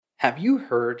Have you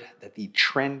heard that the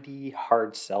trendy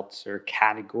hard seltzer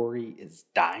category is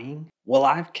dying? Well,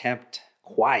 I've kept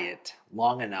quiet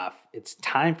long enough. It's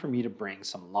time for me to bring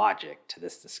some logic to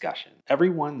this discussion.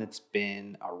 Everyone that's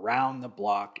been around the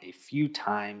block a few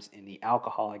times in the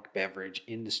alcoholic beverage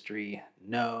industry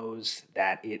knows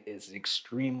that it is an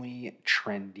extremely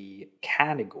trendy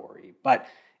category. But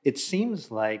it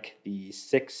seems like the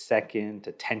 6 second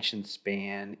attention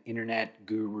span internet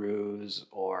gurus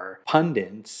or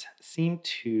pundits seem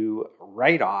to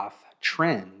write off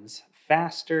trends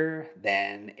faster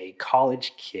than a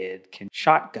college kid can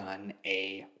shotgun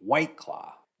a White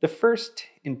Claw. The first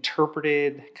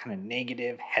interpreted kind of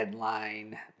negative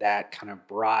headline that kind of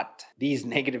brought these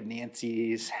negative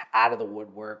Nancy's out of the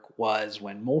woodwork was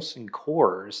when Molson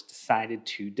Coors decided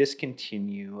to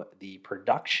discontinue the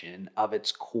production of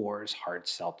its Coors hard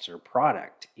seltzer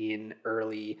product in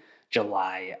early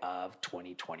July of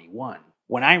 2021.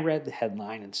 When I read the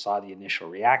headline and saw the initial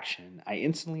reaction, I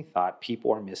instantly thought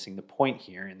people are missing the point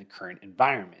here in the current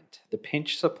environment. The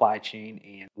pinched supply chain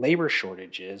and labor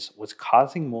shortages was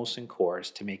causing Molson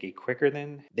Coors to make a quicker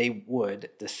than they would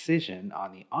decision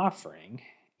on the offering,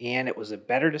 and it was a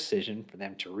better decision for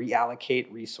them to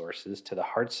reallocate resources to the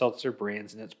hard seltzer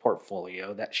brands in its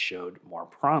portfolio that showed more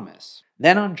promise.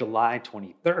 Then on July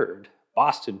 23rd,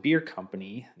 Boston Beer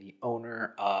Company, the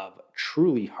owner of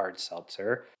Truly Hard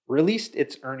Seltzer, released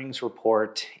its earnings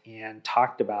report and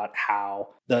talked about how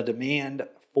the demand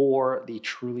for the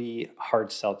Truly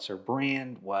Hard Seltzer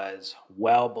brand was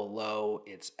well below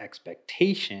its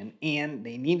expectation, and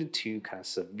they needed to kind of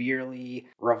severely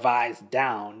revise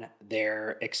down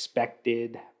their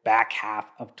expected back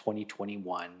half of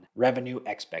 2021 revenue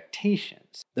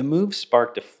expectations. The move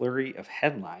sparked a flurry of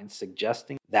headlines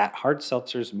suggesting that hard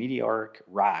seltzer's meteoric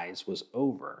rise was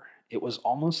over. It was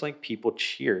almost like people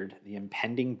cheered the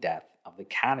impending death of the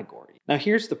category. Now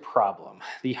here's the problem.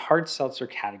 The hard seltzer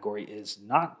category is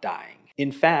not dying.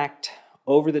 In fact,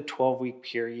 over the 12-week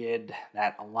period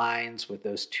that aligns with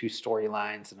those two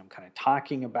storylines that I'm kind of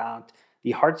talking about,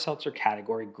 the hard seltzer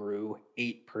category grew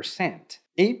 8%.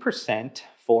 8%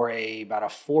 for about a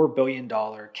 $4 billion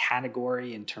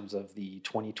category in terms of the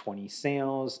 2020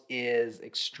 sales is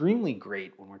extremely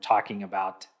great when we're talking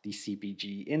about the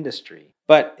CPG industry.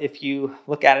 But if you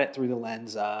look at it through the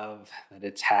lens of that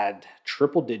it's had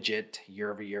triple-digit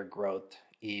year-over-year growth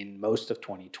in most of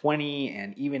 2020,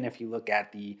 and even if you look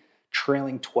at the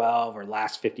trailing 12 or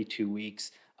last 52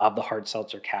 weeks of the hard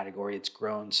seltzer category, it's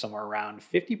grown somewhere around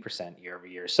 50% year over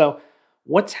year. So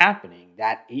what's happening?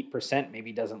 That 8%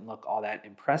 maybe doesn't look all that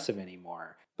impressive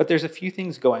anymore. But there's a few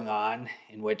things going on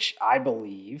in which I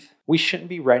believe we shouldn't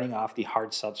be writing off the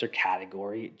hard seltzer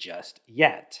category just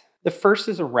yet. The first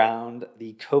is around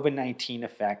the COVID-19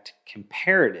 effect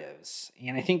comparatives.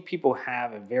 And I think people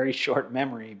have a very short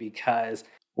memory because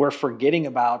we're forgetting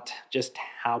about just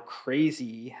how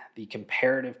crazy the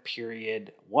comparative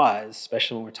period was,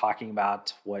 especially when we're talking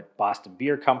about what Boston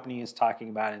Beer Company is talking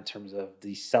about in terms of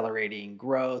decelerating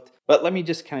growth. But let me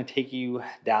just kind of take you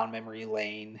down memory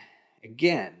lane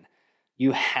again.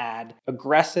 You had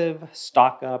aggressive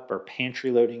stock up or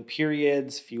pantry loading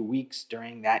periods, a few weeks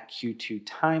during that Q2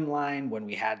 timeline when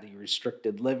we had the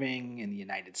restricted living in the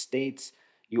United States.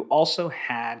 You also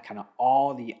had kind of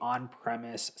all the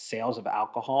on-premise sales of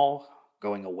alcohol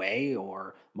going away,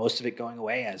 or most of it going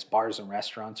away, as bars and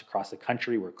restaurants across the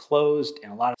country were closed,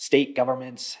 and a lot of state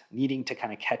governments needing to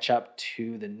kind of catch up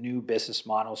to the new business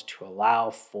models to allow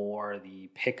for the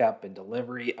pickup and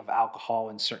delivery of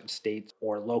alcohol in certain states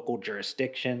or local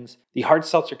jurisdictions. The hard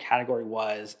seltzer category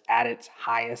was at its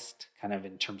highest kind of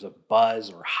in terms of buzz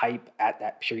or hype at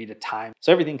that period of time.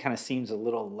 So everything kind of seems a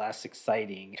little less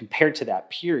exciting compared to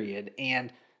that period.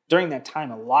 And during that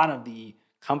time, a lot of the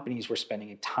companies were spending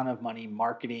a ton of money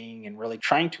marketing and really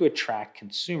trying to attract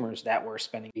consumers that were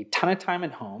spending a ton of time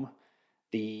at home.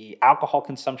 The alcohol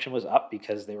consumption was up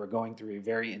because they were going through a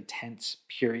very intense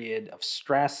period of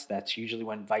stress. That's usually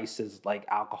when vices like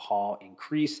alcohol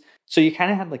increase. So you kind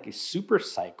of had like a super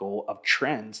cycle of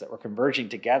trends that were converging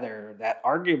together that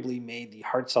arguably made the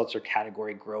hard seltzer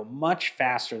category grow much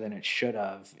faster than it should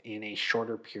have in a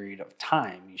shorter period of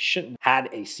time. You shouldn't have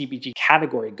had a CPG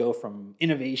category go from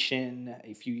innovation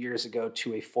a few years ago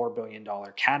to a $4 billion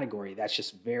category. That's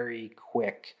just very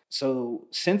quick. So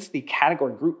since the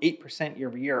category grew 8% year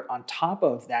over year on top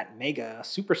of that mega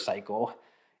super cycle,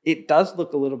 it does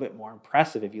look a little bit more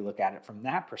impressive if you look at it from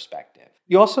that perspective.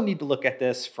 You also need to look at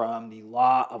this from the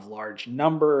law of large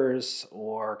numbers,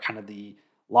 or kind of the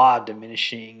law of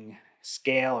diminishing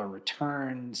scale or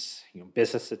returns,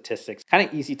 business statistics. Kind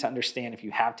of easy to understand if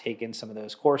you have taken some of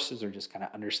those courses or just kind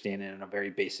of understand it on a very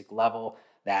basic level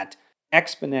that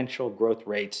exponential growth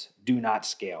rates do not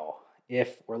scale.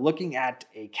 If we're looking at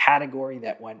a category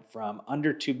that went from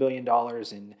under $2 billion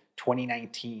in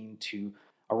 2019 to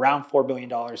around $4 billion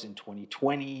in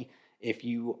 2020, if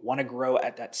you want to grow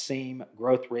at that same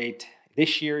growth rate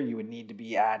this year, you would need to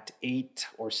be at $8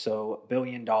 or so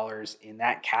billion in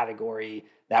that category.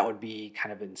 That would be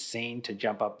kind of insane to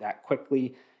jump up that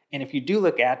quickly. And if you do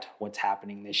look at what's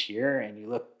happening this year and you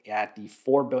look at the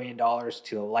 $4 billion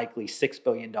to the likely $6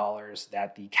 billion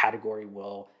that the category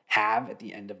will have at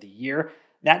the end of the year,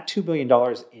 that $2 billion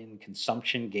in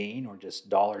consumption gain or just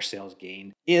dollar sales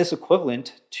gain is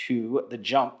equivalent to the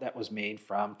jump that was made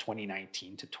from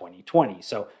 2019 to 2020.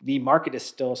 So the market is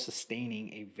still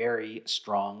sustaining a very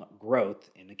strong growth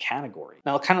in the category.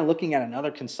 Now, kind of looking at another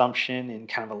consumption and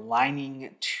kind of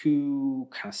aligning two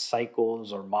kind of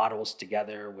cycles or models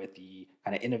together with the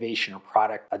kind of innovation or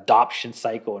product adoption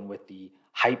cycle and with the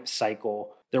hype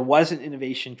cycle. There was an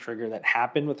innovation trigger that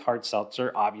happened with hard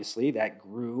seltzer, obviously, that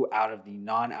grew out of the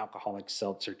non-alcoholic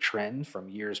seltzer trend from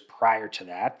years prior to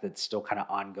that, that's still kind of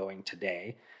ongoing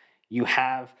today. You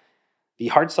have the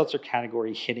hard seltzer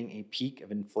category hitting a peak of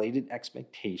inflated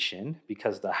expectation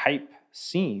because the hype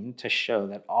seemed to show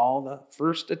that all the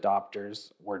first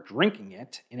adopters were drinking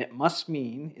it, and it must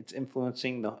mean it's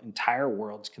influencing the entire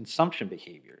world's consumption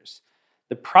behaviors.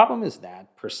 The problem is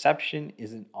that perception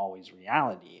isn't always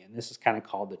reality, and this is kind of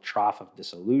called the trough of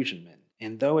disillusionment.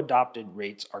 And though adopted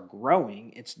rates are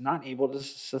growing, it's not able to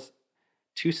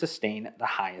sustain the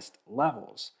highest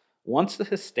levels. Once the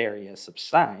hysteria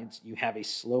subsides, you have a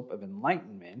slope of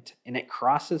enlightenment, and it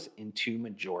crosses into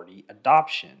majority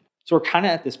adoption. So we're kind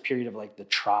of at this period of like the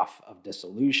trough of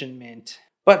disillusionment,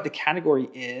 but the category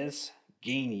is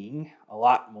gaining a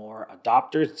lot more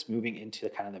adopters. It's moving into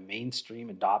kind of the mainstream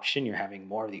adoption. You're having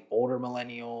more of the older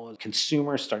millennials,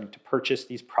 consumers starting to purchase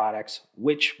these products,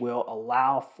 which will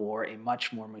allow for a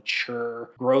much more mature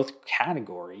growth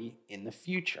category in the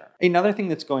future. Another thing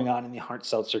that's going on in the hard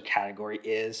seltzer category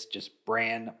is just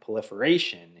brand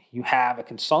proliferation. You have a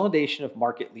consolidation of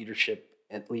market leadership,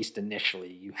 at least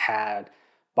initially. You had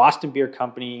Boston Beer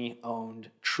Company owned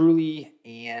Truly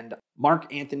and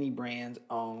Mark Anthony Brands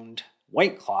owned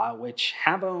White Claw, which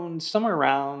have owned somewhere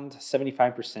around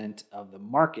 75% of the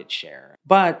market share.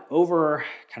 But over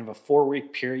kind of a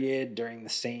 4-week period during the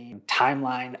same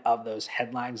timeline of those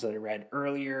headlines that I read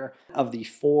earlier, of the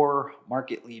 4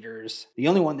 market leaders, the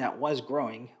only one that was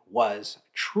growing was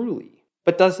Truly.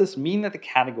 But does this mean that the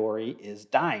category is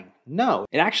dying? No,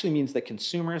 it actually means that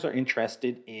consumers are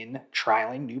interested in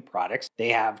trialing new products. They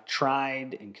have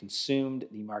tried and consumed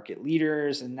the market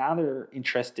leaders, and now they're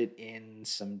interested in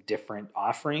some different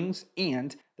offerings.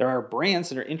 And there are brands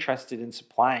that are interested in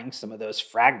supplying some of those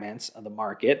fragments of the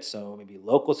market. So maybe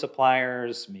local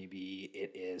suppliers, maybe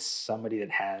it is somebody that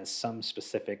has some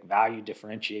specific value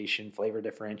differentiation, flavor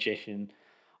differentiation,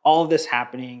 all of this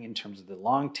happening in terms of the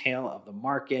long tail of the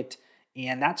market.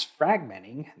 And that's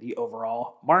fragmenting the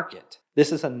overall market.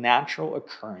 This is a natural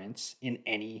occurrence in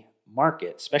any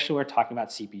market, especially when we're talking about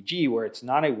CPG, where it's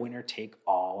not a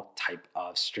winner-take-all type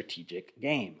of strategic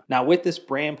game. Now, with this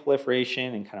brand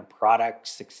proliferation and kind of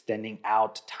products extending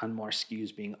out, a ton more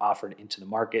SKUs being offered into the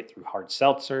market through hard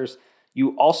seltzers,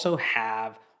 you also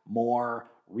have more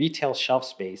retail shelf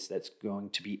space that's going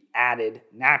to be added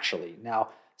naturally. Now,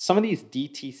 some of these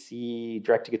DTC,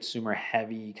 direct-to-consumer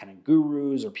heavy kind of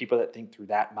gurus or people that think through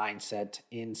that mindset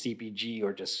in CPG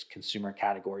or just consumer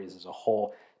categories as a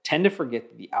whole tend to forget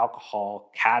that the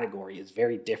alcohol category is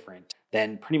very different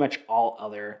than pretty much all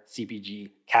other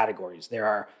CPG categories. There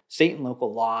are state and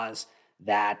local laws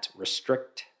that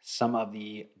restrict some of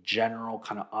the general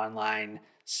kind of online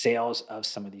sales of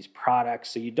some of these products,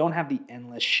 so you don't have the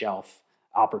endless shelf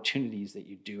opportunities that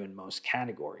you do in most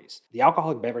categories. The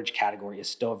alcoholic beverage category is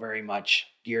still very much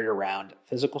geared around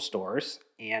physical stores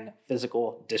and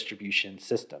physical distribution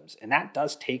systems. And that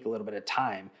does take a little bit of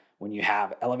time when you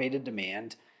have elevated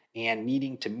demand and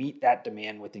needing to meet that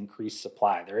demand with increased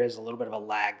supply. There is a little bit of a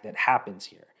lag that happens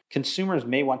here. Consumers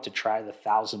may want to try the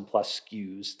 1,000+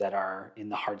 SKUs that are in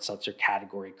the hard seltzer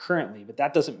category currently, but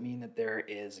that doesn't mean that there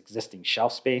is existing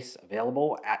shelf space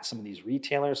available at some of these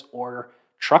retailers or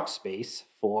truck space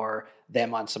for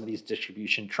them on some of these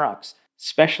distribution trucks,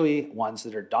 especially ones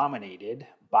that are dominated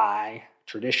by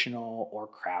traditional or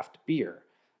craft beer.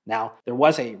 Now, there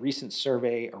was a recent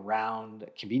survey around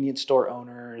convenience store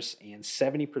owners, and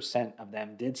 70% of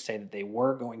them did say that they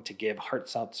were going to give hard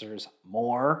seltzers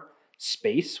more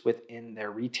space within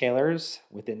their retailers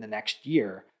within the next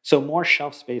year. So more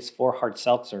shelf space for hard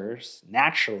seltzers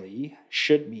naturally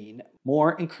should mean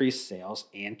more increased sales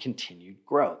and continued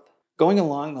growth. Going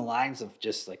along the lines of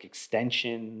just like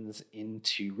extensions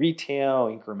into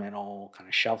retail, incremental kind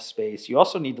of shelf space, you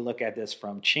also need to look at this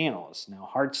from channels. Now,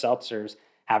 hard seltzers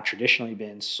have traditionally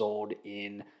been sold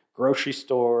in grocery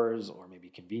stores or maybe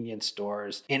convenience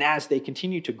stores. And as they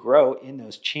continue to grow in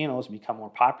those channels and become more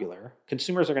popular,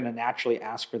 consumers are going to naturally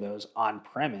ask for those on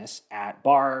premise at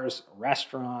bars,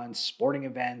 restaurants, sporting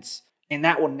events, and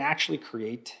that will naturally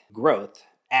create growth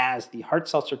as the hard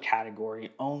seltzer category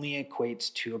only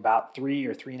equates to about 3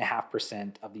 or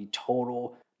 3.5% of the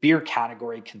total beer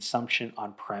category consumption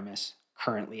on premise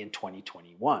currently in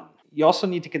 2021. You also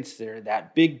need to consider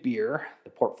that big beer, the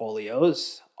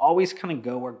portfolios, always kind of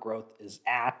go where growth is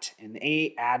at, and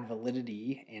they add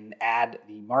validity and add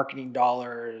the marketing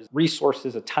dollars,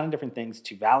 resources, a ton of different things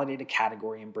to validate a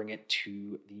category and bring it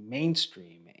to the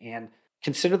mainstream. And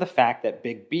consider the fact that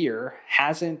big beer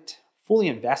hasn't fully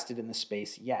invested in the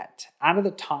space yet. Out of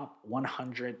the top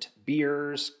 100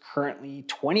 beers, currently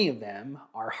 20 of them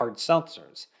are hard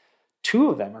seltzers. 2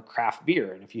 of them are craft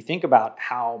beer. And if you think about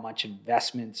how much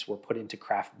investments were put into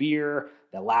craft beer,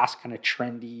 the last kind of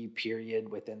trendy period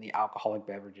within the alcoholic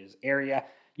beverages area,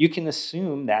 you can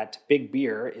assume that big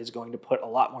beer is going to put a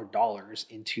lot more dollars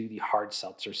into the hard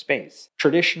seltzer space.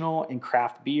 Traditional and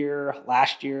craft beer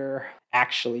last year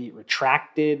actually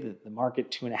retracted the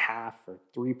market 2.5 or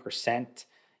 3%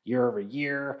 year over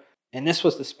year. And this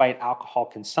was despite alcohol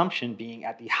consumption being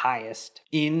at the highest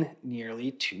in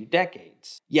nearly 2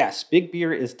 decades. Yes, big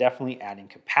beer is definitely adding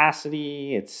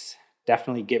capacity. It's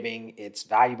definitely giving its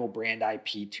valuable brand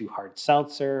IP to hard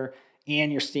seltzer.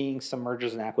 And you're seeing some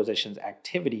mergers and acquisitions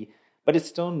activity, but it's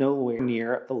still nowhere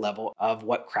near the level of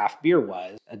what craft beer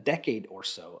was a decade or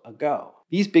so ago.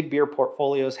 These big beer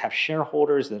portfolios have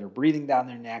shareholders that are breathing down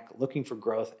their neck, looking for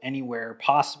growth anywhere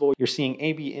possible. You're seeing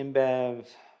AB InBev,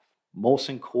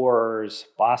 Molson Coors,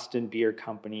 Boston Beer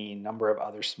Company, a number of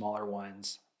other smaller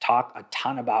ones talk a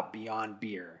ton about beyond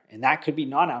beer. And that could be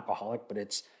non-alcoholic, but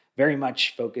it's very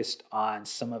much focused on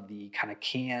some of the kind of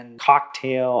canned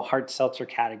cocktail, hard seltzer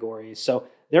categories. So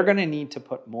they're going to need to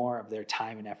put more of their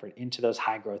time and effort into those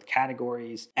high growth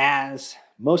categories. As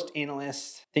most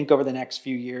analysts think over the next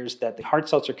few years that the hard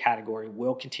seltzer category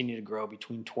will continue to grow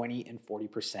between 20 and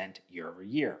 40% year over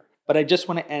year. But I just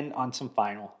want to end on some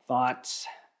final thoughts.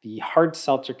 The hard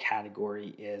seltzer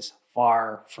category is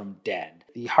far from dead.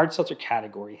 The hard seltzer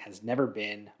category has never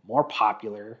been more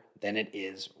popular than it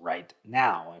is right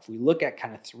now. If we look at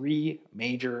kind of 3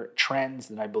 major trends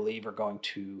that I believe are going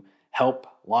to help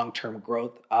long-term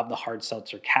growth of the hard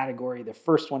seltzer category, the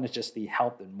first one is just the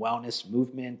health and wellness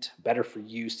movement, better for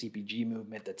you CPG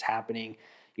movement that's happening.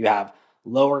 You have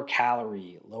lower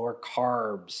calorie, lower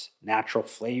carbs, natural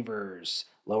flavors,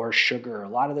 lower sugar, a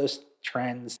lot of those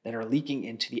trends that are leaking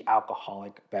into the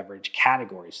alcoholic beverage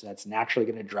category. So that's naturally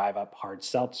going to drive up hard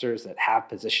seltzers that have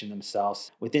positioned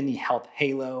themselves within the health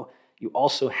halo. You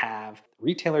also have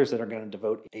retailers that are going to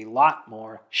devote a lot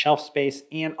more shelf space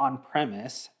and on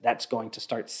premise that's going to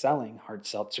start selling hard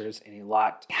seltzers in a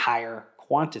lot higher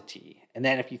quantity. And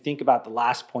then if you think about the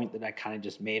last point that I kind of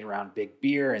just made around big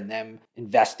beer and them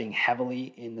investing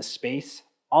heavily in the space,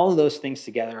 all of those things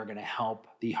together are going to help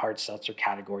the hard seltzer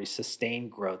category sustain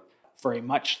growth for a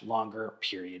much longer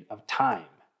period of time.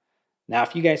 Now,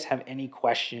 if you guys have any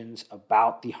questions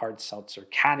about the hard seltzer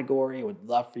category, I would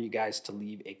love for you guys to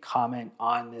leave a comment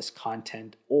on this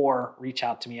content or reach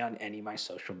out to me on any of my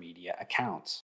social media accounts.